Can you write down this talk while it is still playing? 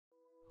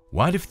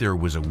What if there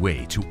was a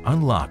way to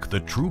unlock the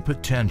true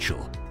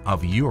potential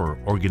of your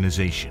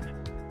organization?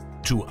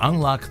 To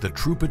unlock the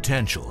true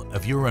potential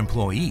of your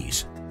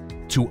employees?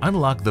 To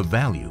unlock the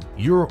value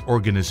your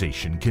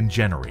organization can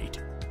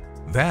generate?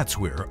 That's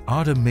where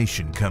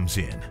automation comes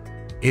in.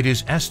 It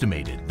is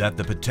estimated that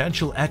the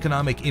potential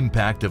economic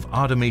impact of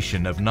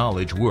automation of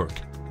knowledge work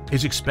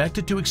is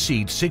expected to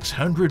exceed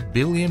 $600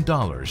 billion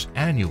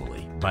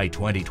annually by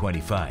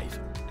 2025.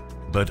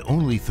 But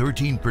only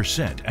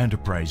 13%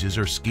 enterprises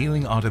are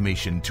scaling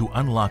automation to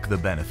unlock the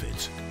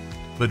benefits.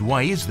 But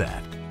why is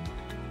that?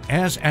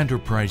 As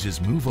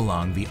enterprises move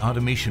along the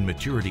automation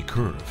maturity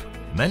curve,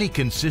 many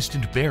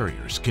consistent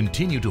barriers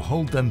continue to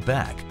hold them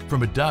back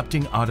from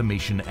adopting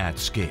automation at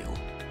scale.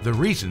 The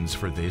reasons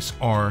for this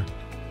are: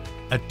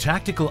 a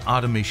tactical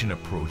automation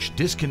approach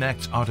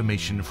disconnects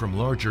automation from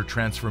larger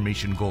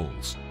transformation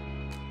goals.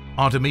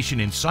 Automation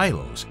in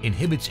silos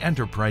inhibits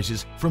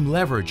enterprises from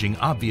leveraging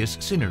obvious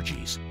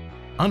synergies.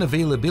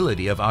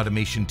 Unavailability of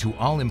automation to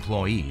all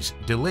employees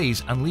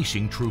delays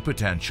unleashing true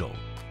potential.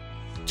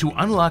 To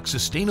unlock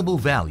sustainable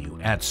value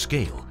at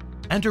scale,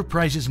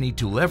 enterprises need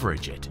to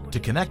leverage it to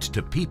connect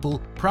to people,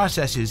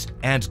 processes,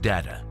 and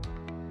data.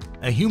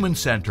 A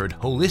human-centered,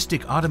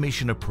 holistic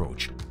automation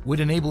approach would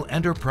enable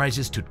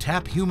enterprises to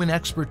tap human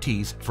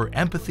expertise for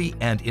empathy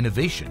and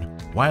innovation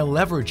while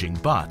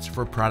leveraging bots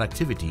for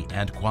productivity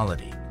and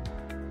quality.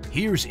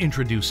 Here's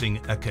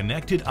introducing a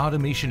connected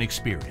automation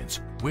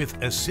experience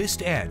with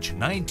Assist Adge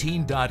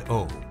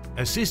 19.0.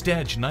 Assist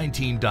Adge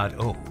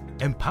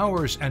 19.0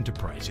 empowers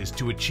enterprises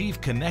to achieve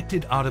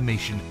connected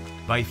automation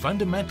by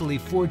fundamentally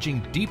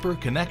forging deeper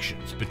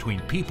connections between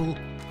people,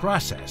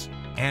 process,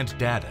 and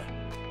data.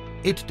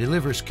 It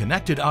delivers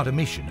connected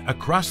automation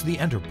across the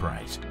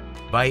enterprise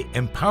by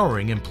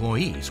empowering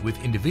employees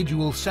with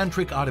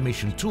individual-centric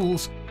automation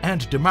tools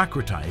and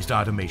democratized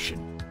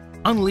automation.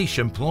 Unleash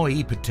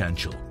employee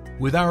potential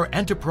with our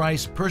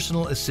Enterprise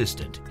Personal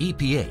Assistant,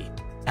 EPA,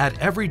 at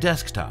every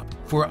desktop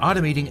for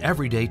automating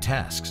everyday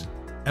tasks.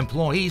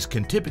 Employees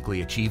can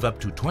typically achieve up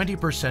to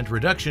 20%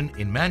 reduction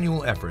in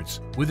manual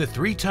efforts with a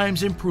 3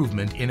 times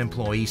improvement in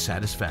employee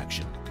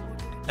satisfaction.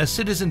 A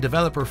citizen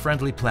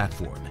developer-friendly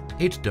platform,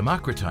 it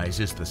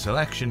democratizes the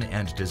selection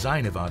and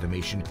design of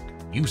automation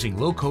using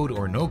low-code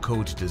or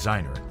no-code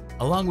designer,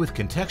 along with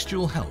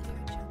contextual help,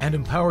 and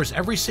empowers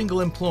every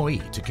single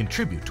employee to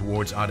contribute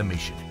towards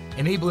automation,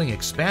 enabling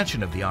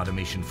expansion of the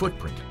automation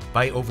footprint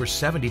by over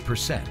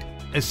 70%.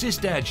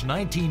 Assist Adge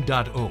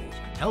 19.0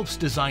 helps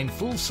design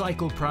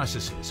full-cycle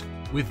processes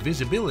with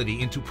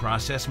visibility into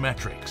process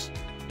metrics.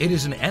 It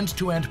is an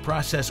end-to-end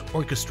process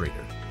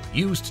orchestrator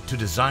used to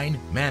design,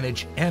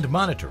 manage, and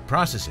monitor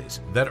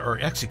processes that are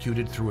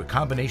executed through a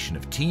combination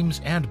of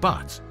teams and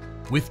bots,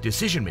 with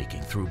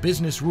decision-making through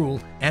business rule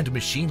and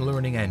machine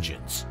learning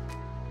engines.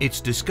 Its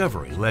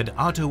discovery-led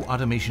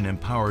auto-automation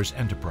empowers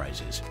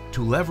enterprises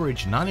to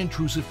leverage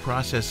non-intrusive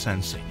process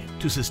sensing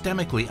to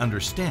systemically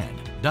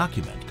understand,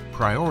 document,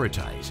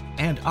 prioritize,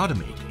 and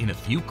automate in a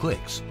few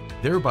clicks,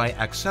 thereby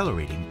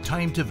accelerating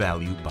time to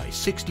value by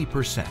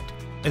 60%.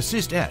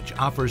 Assist Adge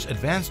offers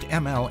advanced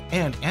ML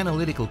and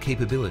analytical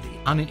capability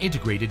on an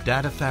integrated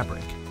data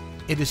fabric.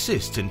 It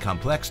assists in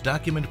complex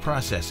document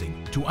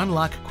processing to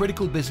unlock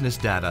critical business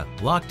data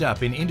locked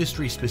up in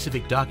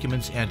industry-specific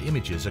documents and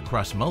images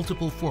across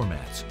multiple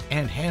formats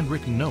and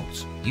handwritten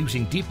notes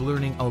using deep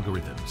learning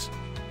algorithms.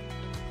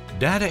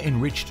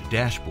 Data-enriched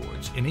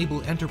dashboards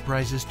enable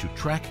enterprises to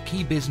track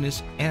key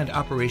business and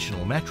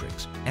operational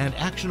metrics and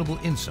actionable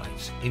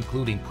insights,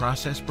 including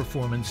process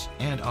performance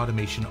and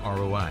automation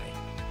ROI.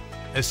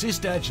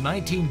 Assist Adge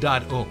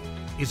 19.0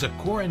 is a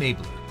core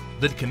enabler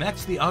that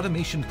connects the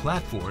automation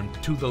platform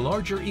to the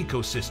larger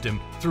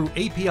ecosystem through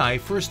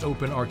API-first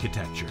open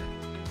architecture.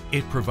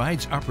 It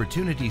provides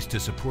opportunities to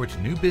support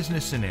new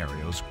business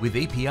scenarios with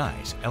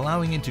APIs,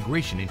 allowing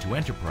integration into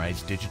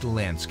enterprise digital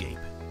landscape.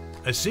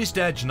 Assist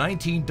Adge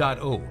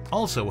 19.0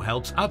 also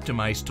helps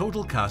optimize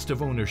total cost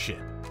of ownership.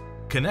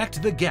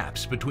 Connect the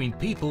gaps between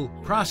people,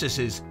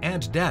 processes,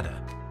 and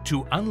data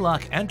to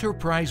unlock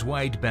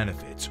enterprise-wide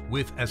benefits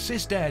with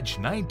Assist Adge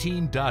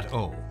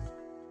 19.0.